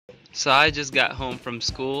So I just got home from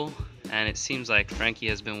school, and it seems like Frankie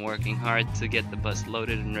has been working hard to get the bus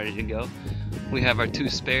loaded and ready to go. We have our 2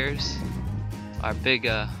 spares, our big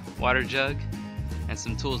water jug, and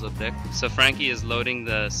some tools up there. So Frankie is loading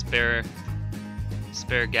the spare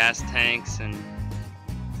gas tanks and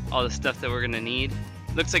all the stuff that we're gonna need.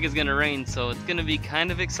 Looks like it's gonna rain, so it's gonna be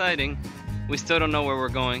kind of exciting. We still don't know where we're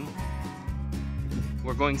going.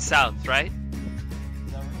 We're going south, right?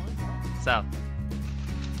 South.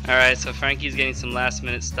 Alright, so Frankie's getting some last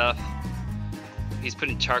minute stuff. He's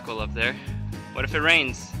putting charcoal up there. What if it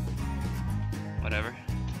rains? Whatever.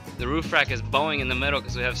 The roof rack is bowing in the middle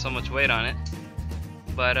because we have so much weight on it.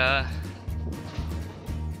 But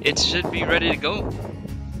it should be ready to go.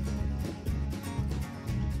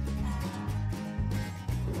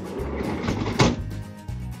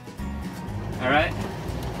 Alright.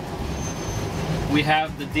 We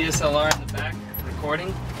have the DSLR in the back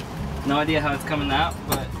recording. No idea how it's coming out,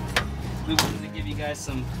 but we wanted to give you guys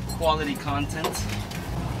some quality content.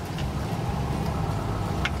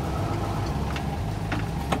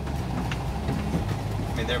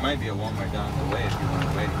 I mean, there might be a Walmart down the way if you want to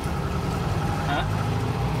wait. Huh?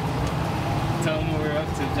 Tell them what we're up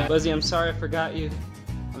to, John. Buzzy, I'm sorry I forgot you.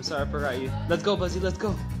 I'm sorry I forgot you. Let's go, Buzzy, let's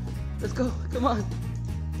go. Let's go, come on.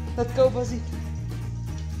 Let's go, Buzzy.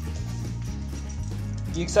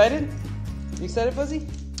 You excited? You excited, Buzzy?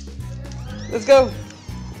 Let's go.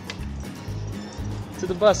 To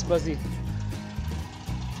the bus, Buzzy.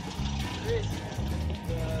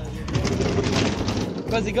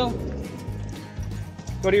 Buzzy, go.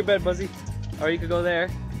 Go to your bed, Buzzy. Or you could go there.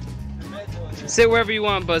 Sit wherever you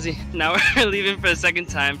want, Buzzy. Now we're leaving for the second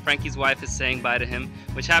time. Frankie's wife is saying bye to him,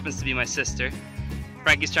 which happens to be my sister.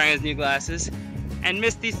 Frankie's trying his new glasses. And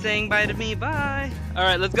Misty's saying bye to me. Bye.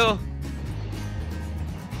 Alright, let's go.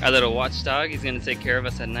 Our little watchdog, he's gonna take care of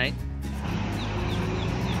us at night.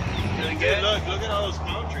 Doing good? Look at all those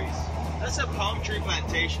palm trees. That's a palm tree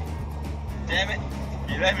plantation. Damn it.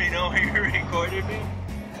 You let me know when you recorded me.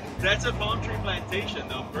 That's a palm tree plantation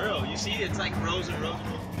though, for real. You see, it's like rows and rows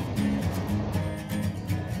and rows.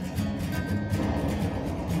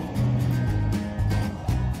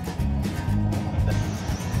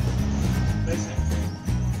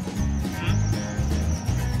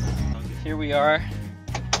 Here we are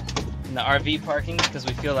in the RV parking because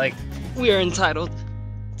we feel like we are entitled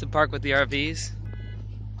to park with the RVs.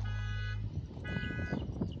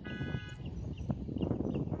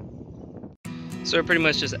 So we're pretty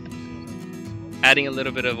much just adding a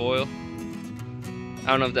little bit of oil. I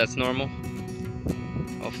don't know if that's normal.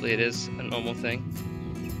 Hopefully it is a normal thing.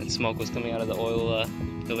 And smoke was coming out of the oil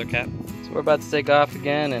filler cap. So we're about to take off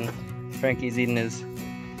again, and Frankie's eating his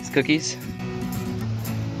cookies.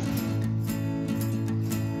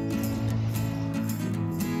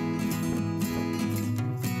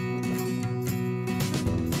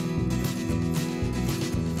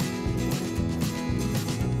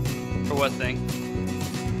 For what thing?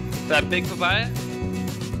 That big papaya?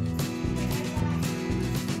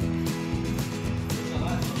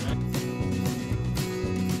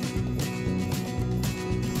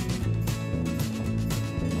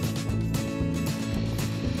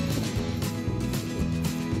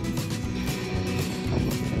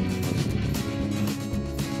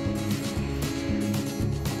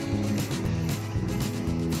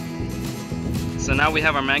 So now we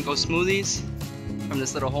have our mango smoothies from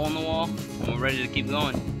this little hole in the wall, and we're ready to keep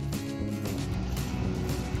going.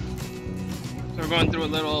 So we're going through a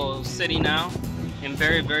little city now in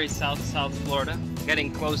very South Florida,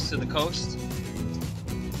 getting close to the coast,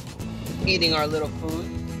 eating our little food,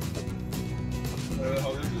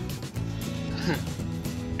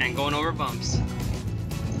 and going over bumps.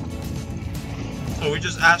 So we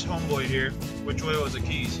just asked homeboy here, which way was the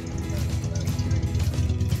keys?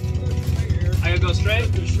 I gotta go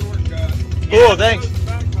straight? The shortcut. Oh, thanks.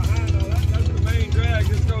 Back behind all that. That's the main drag.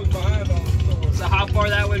 Just goes behind all the stores. So how far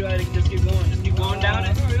that way do I just keep going? Just keep going down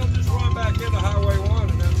it? No, he'll just run back into Highway 1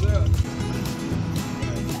 and that's it.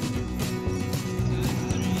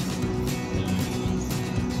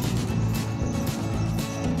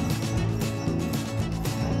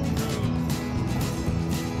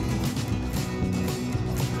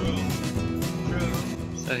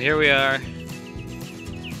 So here we are,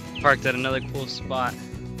 parked at another cool spot,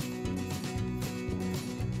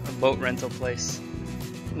 a boat rental place.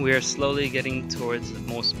 We are slowly getting towards the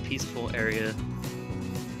most peaceful area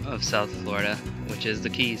of South Florida, which is the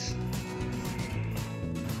Keys.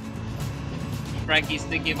 Frankie's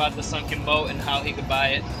thinking about the sunken boat and how he could buy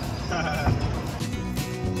it.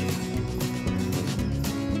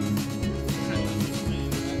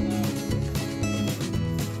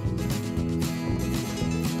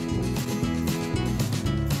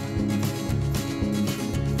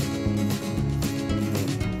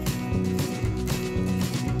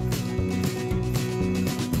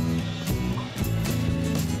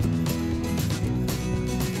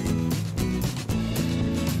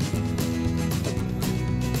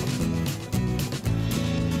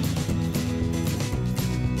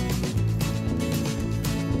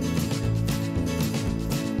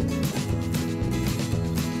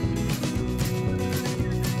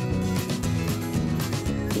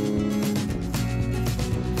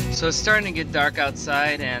 So it's starting to get dark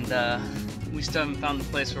outside, and we still haven't found the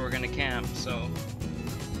place where we're gonna camp, so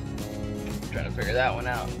trying to figure that one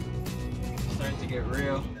out. Starting to get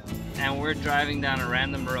real. And we're driving down a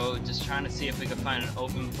random road just trying to see if we can find an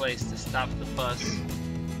open place to stop the bus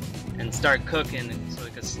and start cooking so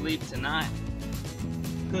we could sleep tonight.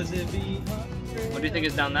 What do you think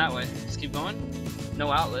is down that way? Just keep going?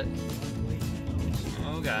 No outlet.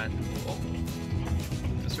 Oh god. Oh.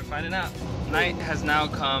 Guess we're finding out. Night has now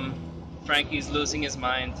come. Frankie's losing his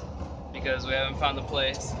mind because we haven't found the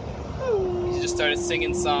place. He just started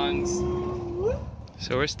singing songs.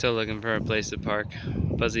 So we're still looking for a place to park.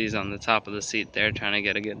 Buzzy's on the top of the seat there trying to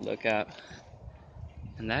get a good look out.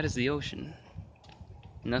 And that is the ocean.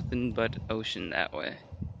 Nothing but ocean that way.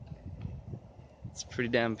 It's pretty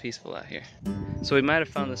damn peaceful out here. So we might have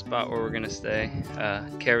found the spot where we're gonna stay.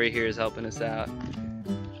 Carrie here is helping us out.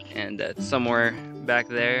 And it's somewhere back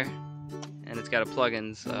there. And it's got a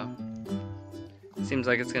plug-in, so it seems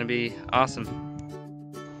like it's gonna be awesome.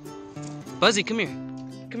 Buzzy, come here.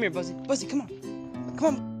 Come here, Buzzy. Buzzy, come on.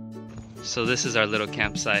 Come on. So this is our little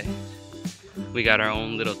campsite. We got our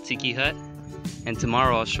own little tiki hut. And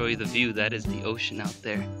tomorrow I'll show you the view. That is the ocean out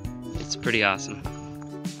there. It's pretty awesome.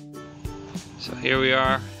 So here we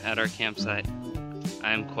are at our campsite.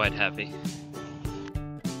 I am quite happy.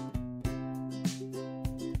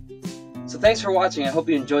 So thanks for watching. I hope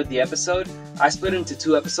you enjoyed the episode. I split it into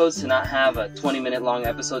 2 episodes to not have a 20-minute long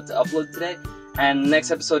episode to upload today. And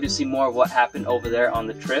next episode you'll see more of what happened over there on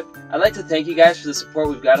the trip. I'd like to thank you guys for the support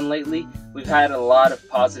we've gotten lately. We've had a lot of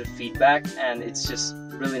positive feedback and it's just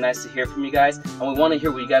really nice to hear from you guys. And we want to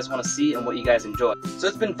hear what you guys want to see and what you guys enjoy. So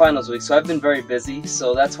it's been finals week, so I've been very busy.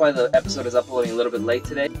 So that's why the episode is uploading a little bit late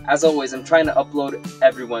today. As always, I'm trying to upload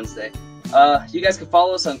every Wednesday. You guys can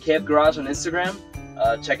follow us on KF Garage on Instagram.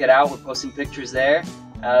 Check it out. We're posting pictures there.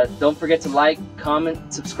 Don't forget to like,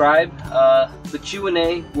 comment, subscribe. The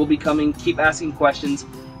Q&A will be coming. Keep asking questions.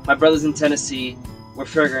 My brother's in Tennessee. We're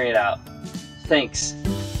figuring it out. Thanks.